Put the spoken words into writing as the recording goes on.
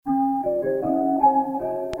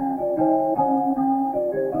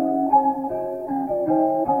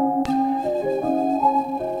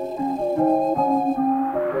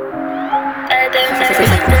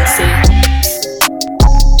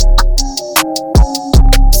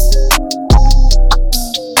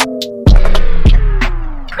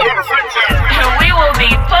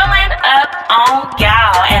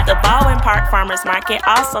Farmers Market,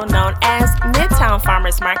 also known as Midtown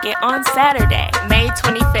Farmers Market, on Saturday, May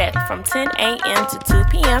 25th from 10 a.m. to 2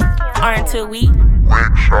 p.m. or until we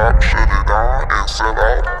wreck shop, shut it down, and sell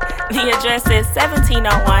out. The address is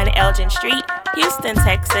 1701 Elgin Street, Houston,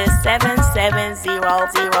 Texas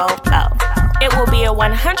 77004. It will be a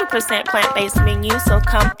 100% plant-based menu, so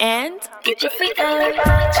come and get your freak on.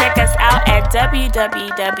 Check us out at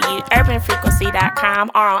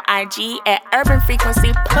www.urbanfrequency.com or on IG at Urban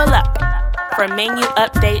Frequency Pull Up for menu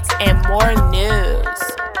updates and more news.